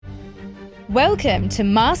Welcome to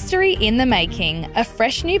Mastery in the Making, a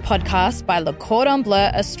fresh new podcast by Le Cordon Bleu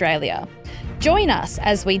Australia. Join us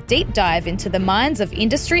as we deep dive into the minds of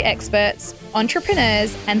industry experts,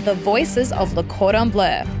 entrepreneurs, and the voices of Le Cordon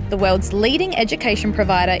Bleu, the world's leading education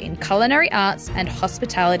provider in culinary arts and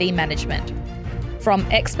hospitality management. From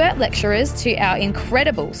expert lecturers to our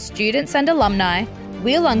incredible students and alumni,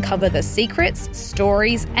 we'll uncover the secrets,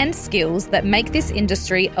 stories, and skills that make this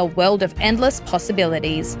industry a world of endless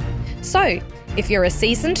possibilities. So, if you're a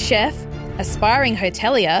seasoned chef, aspiring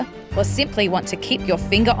hotelier, or simply want to keep your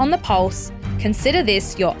finger on the pulse, consider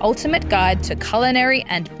this your ultimate guide to culinary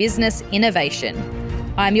and business innovation.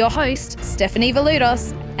 I'm your host, Stephanie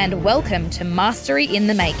Valudos, and welcome to Mastery in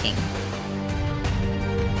the Making.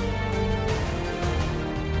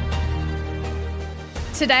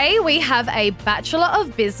 Today, we have a Bachelor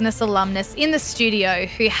of Business alumnus in the studio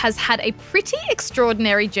who has had a pretty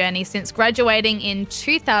extraordinary journey since graduating in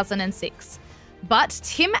 2006. But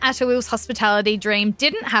Tim Attawill's hospitality dream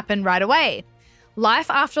didn't happen right away.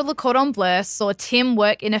 Life after Le Cordon Bleu saw Tim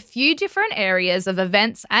work in a few different areas of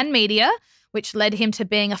events and media, which led him to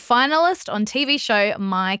being a finalist on TV show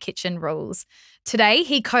My Kitchen Rules. Today,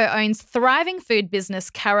 he co-owns thriving food business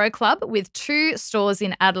Caro Club with 2 stores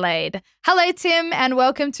in Adelaide. Hello, Tim, and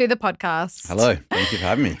welcome to the podcast. Hello. Thank you for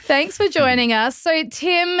having me. Thanks for joining us. So,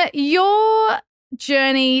 Tim, your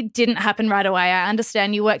journey didn't happen right away. I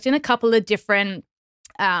understand you worked in a couple of different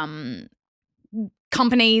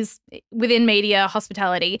companies within media,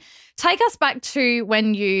 hospitality. Take us back to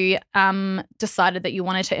when you decided that you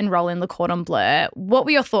wanted to enroll in Le Cordon Bleu. What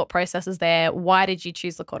were your thought processes there? Why did you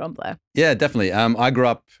choose Le Cordon Bleu? Yeah, definitely. I grew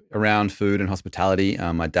up around food and hospitality.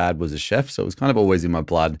 My dad was a chef, so it was kind of always in my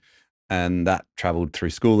blood, and that traveled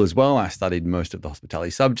through school as well. I studied most of the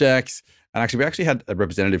hospitality subjects, and we actually had a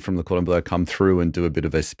representative from Le Cordon Bleu come through and do a bit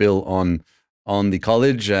of a spill on the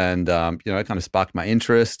college, and it kind of sparked my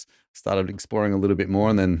interest. Started exploring a little bit more,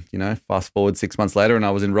 and then, fast forward 6 months later and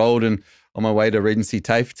I was enrolled and on my way to Regency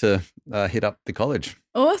TAFE to hit up the college.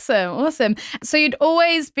 Awesome. So you'd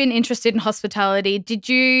always been interested in hospitality. Did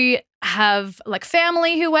you have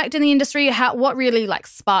family who worked in the industry? What really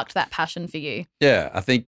sparked that passion for you? Yeah, I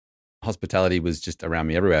think hospitality was just around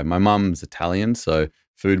me everywhere. My mum's Italian, so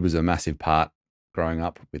food was a massive part growing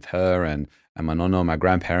up with her and my nonna, my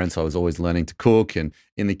grandparents. I was always learning to cook and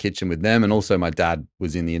in the kitchen with them. And also my dad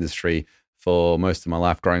was in the industry for most of my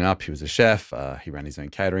life growing up. He was a chef. He ran his own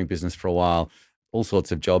catering business for a while, all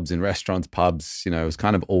sorts of jobs in restaurants, pubs. It was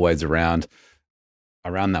kind of always around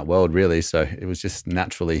that world, really. So it was just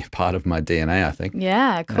naturally part of my DNA, I think.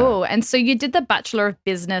 Yeah, cool. And so you did the Bachelor of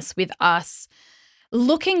Business with us.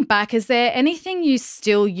 Looking back, is there anything you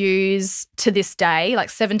still use to this day,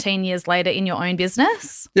 17 years later, in your own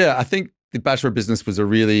business? Yeah, I think the Bachelor of Business was a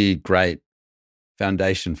really great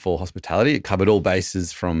foundation for hospitality. It covered all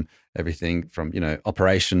bases from everything from,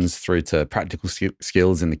 operations through to practical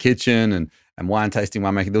skills in the kitchen and wine tasting,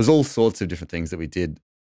 winemaking. There was all sorts of different things that we did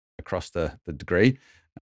across the degree.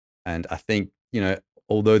 And I think,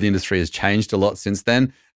 although the industry has changed a lot since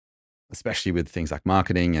then, especially with things like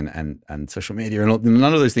marketing and social media, and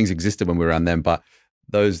none of those things existed when we were around them, but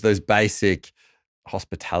those basic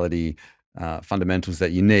hospitality fundamentals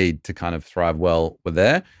that you need to kind of thrive well were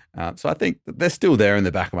there. So I think they're still there in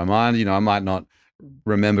the back of my mind. I might not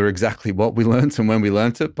remember exactly what we learned and when we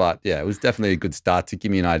learned it, but yeah, it was definitely a good start to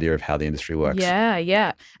give me an idea of how the industry works.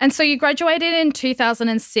 Yeah. And so you graduated in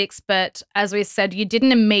 2006, but as we said, you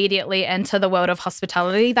didn't immediately enter the world of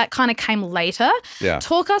hospitality. That kind of came later. Yeah.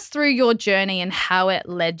 Talk us through your journey and how it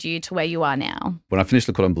led you to where you are now. When I finished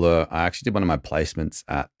Le Cordon Bleu, I actually did one of my placements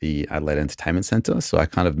at the Adelaide Entertainment Centre. So I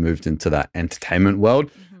kind of moved into that entertainment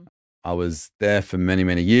world. I was there for many,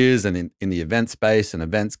 many years and in the event space, and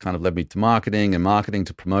events kind of led me to marketing and marketing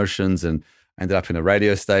to promotions, and ended up in a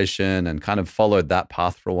radio station and kind of followed that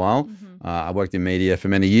path for a while. I worked in media for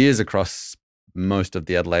many years across most of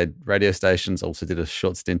the Adelaide radio stations. Also did a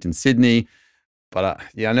short stint in Sydney, but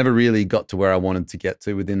I never really got to where I wanted to get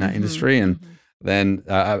to within that industry. And then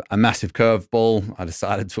a massive curveball, I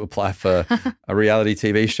decided to apply for a reality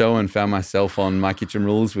TV show and found myself on My Kitchen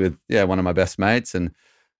Rules with one of my best mates, and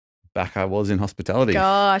back I was in hospitality.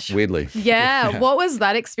 Gosh. Weirdly. Yeah. What was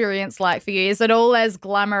that experience like for you? Is it all as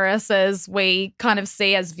glamorous as we kind of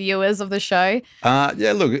see as viewers of the show?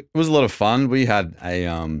 Look, it was a lot of fun. We had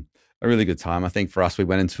a really good time. I think for us, we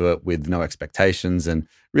went into it with no expectations and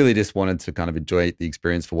really just wanted to kind of enjoy the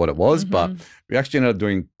experience for what it was. But we actually ended up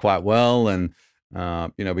doing quite well, and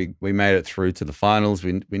we made it through to the finals.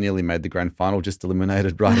 We nearly made the grand final, just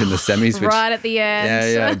eliminated right in the semis. Right at the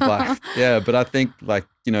end. But I think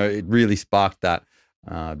it really sparked that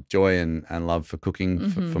joy and love for cooking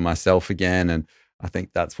for myself again. And I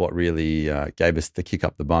think that's what really gave us the kick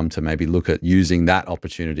up the bum to maybe look at using that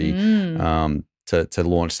opportunity to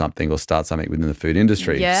launch something or start something within the food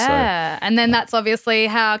industry. Yeah. And then that's obviously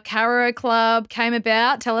how Caro Club came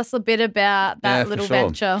about. Tell us a bit about that little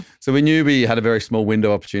venture. So we knew we had a very small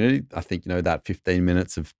window opportunity. I think, that 15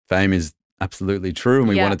 minutes of fame is absolutely true. And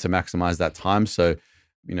we wanted to maximize that time. So,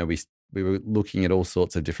 we were looking at all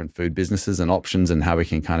sorts of different food businesses and options and how we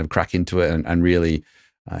can kind of crack into it and really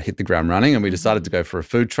hit the ground running. And we decided to go for a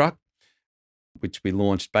food truck, which we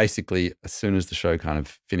launched basically as soon as the show kind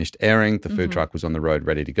of finished airing. The food truck was on the road,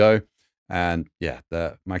 ready to go. And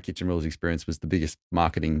the My Kitchen Rules experience was the biggest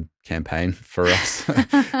marketing campaign for us.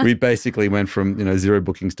 We basically went from, 0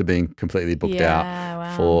 bookings to being completely booked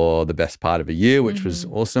out for the best part of a year, which was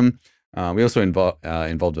awesome. We also involved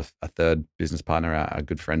a third business partner, a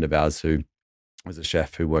good friend of ours who was a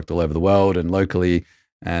chef who worked all over the world and locally.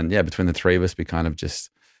 And between the three of us, we kind of just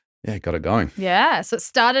got it going. Yeah. So it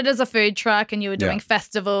started as a food truck and you were doing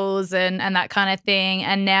festivals and that kind of thing.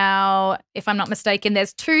 And now, if I'm not mistaken,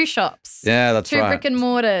 there's 2 shops. Yeah, that's right. 2 brick and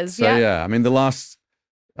mortars. So, I mean, the last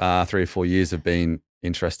 3 or 4 years have been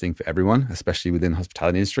interesting for everyone, especially within the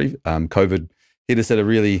hospitality industry. COVID hit us at a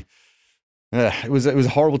really... it was a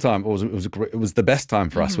horrible time. It was the best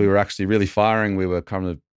time for us. We were actually really firing. We were kind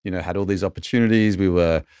of, had all these opportunities. We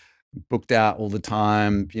were booked out all the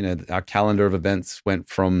time. Our calendar of events went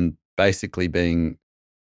from basically being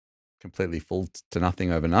completely full to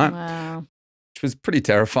nothing overnight. Wow. Which was pretty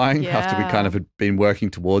terrifying after we kind of had been working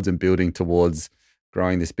towards and building towards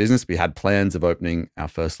growing this business. We had plans of opening our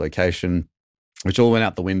first location, which all went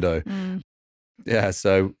out the window. Yeah,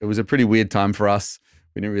 so it was a pretty weird time for us.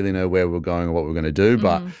 We didn't really know where we were going or what we were going to do,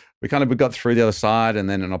 but we got through the other side, and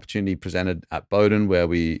then an opportunity presented at Bowden where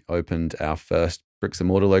we opened our first bricks and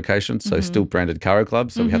mortar location, so still branded Caro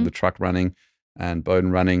Club. So we had the truck running and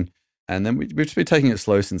Bowden running, and then we've just been taking it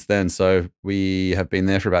slow since then. So we have been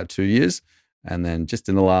there for about 2 years, and then just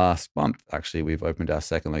in the last month, actually, we've opened our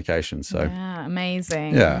second location. So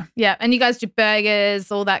amazing. Yeah. And you guys do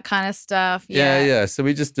burgers, all that kind of stuff. Yeah. So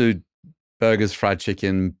we just do burgers, fried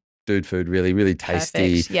chicken, food, really, really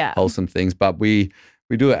tasty, wholesome things. But we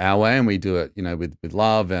do it our way, and we do it, with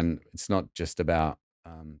love. And it's not just about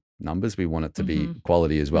numbers. We want it to be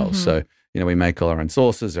quality as well. So, we make all our own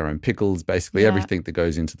sauces, our own pickles. Basically, everything that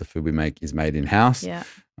goes into the food we make is made in house.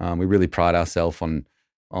 We really pride ourselves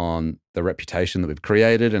on the reputation that we've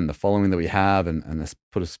created and the following that we have, and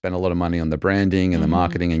spend a lot of money on the branding and the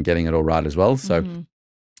marketing and getting it all right as well. So,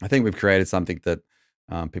 I think we've created something that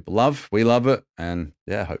people love. We love it. And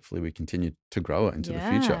hopefully we continue to grow it into the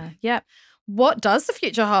future. Yeah. What does the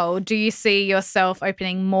future hold? Do you see yourself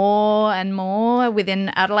opening more and more within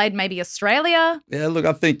Adelaide, maybe Australia? Yeah, look,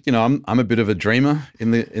 I think, I'm a bit of a dreamer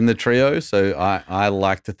in the trio. So I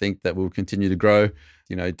like to think that we'll continue to grow,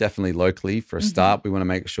 definitely locally for a start. We want to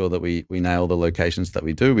make sure that we nail the locations that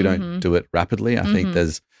we do. We don't do it rapidly. I think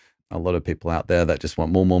there's a lot of people out there that just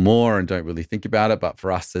want more and don't really think about it. But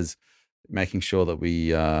for us, there's making sure that we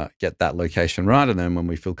get that location right. And then when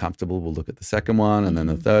we feel comfortable, we'll look at the second one and then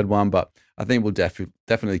the third one. But I think we'll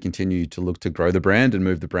definitely continue to look to grow the brand and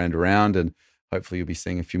move the brand around. And hopefully you'll be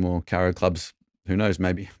seeing a few more Caro Clubs. Who knows,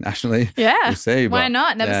 maybe nationally. Yeah. We'll see. Why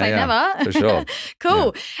not? Never say never. For sure.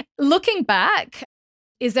 Cool. Yeah. Looking back,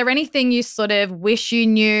 is there anything you sort of wish you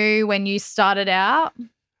knew when you started out?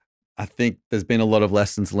 I think there's been a lot of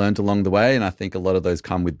lessons learned along the way. And I think a lot of those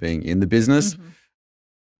come with being in the business.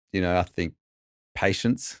 I think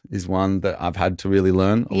patience is one that I've had to really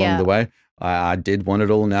learn along the way. I did want it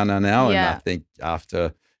all now. And I think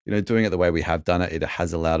after, doing it the way we have done it, it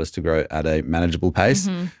has allowed us to grow at a manageable pace.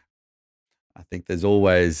 I think there's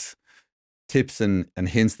always tips and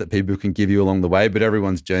hints that people can give you along the way, but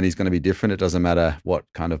everyone's journey is going to be different. It doesn't matter what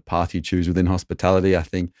kind of path you choose within hospitality. I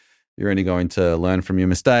think you're only going to learn from your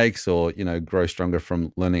mistakes or, grow stronger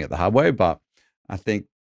from learning it the hard way. But I think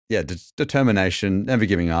determination, never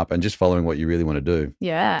giving up, and just following what you really want to do.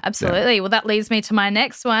 Yeah, absolutely. Well, that leads me to my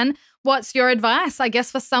next one. What's your advice, I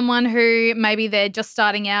guess, for someone who maybe they're just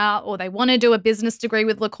starting out or they want to do a business degree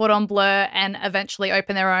with Le Cordon Bleu and eventually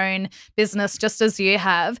open their own business just as you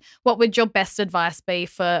have? What would your best advice be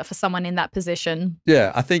for someone in that position?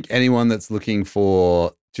 Yeah, I think anyone that's looking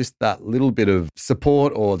for just that little bit of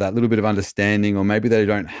support or that little bit of understanding, or maybe they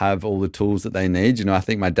don't have all the tools that they need. I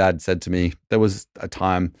think my dad said to me, there was a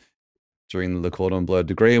time during the Le Cordon Bleu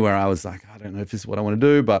degree where I was like, I don't know if this is what I want to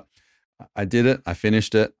do, but I did it. I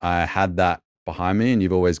finished it. I had that behind me, and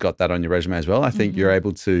you've always got that on your resume as well. I think you're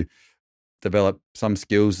able to develop some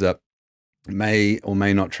skills that may or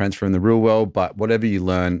may not transfer in the real world, but whatever you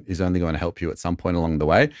learn is only going to help you at some point along the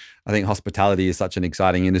way. I think hospitality is such an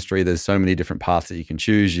exciting industry. There's so many different paths that you can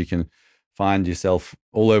choose. You can find yourself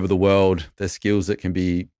all over the world. There's skills that can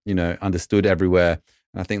be, understood everywhere.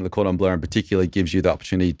 And I think Le Cordon Bleu in particular gives you the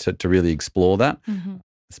opportunity to really explore that,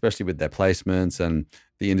 especially with their placements and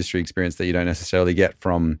the industry experience that you don't necessarily get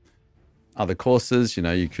from other courses.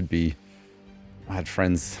 I had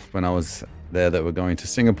friends when I was there that were going to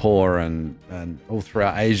Singapore and all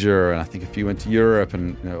throughout Asia, and I think a few went to Europe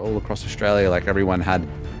and all across Australia. Like, everyone had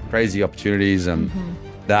crazy opportunities, and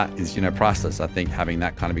that is priceless. I think having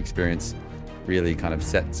that kind of experience really kind of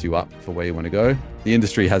sets you up for where you want to go. The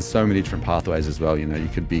industry has so many different pathways as well. You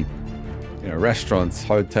could be restaurants,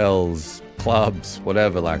 hotels, clubs,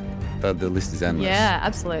 whatever. Like, the list is endless. Yeah,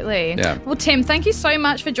 absolutely. Yeah. Well, Tim, thank you so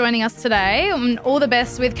much for joining us today. All the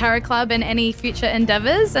best with Cara Club and any future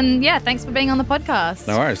endeavours. And yeah, thanks for being on the podcast.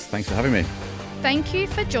 No worries. Thanks for having me. Thank you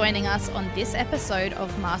for joining us on this episode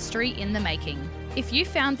of Mastery in the Making. If you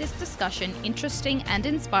found this discussion interesting and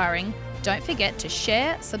inspiring, don't forget to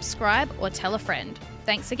share, subscribe, or tell a friend.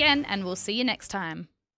 Thanks again, and we'll see you next time.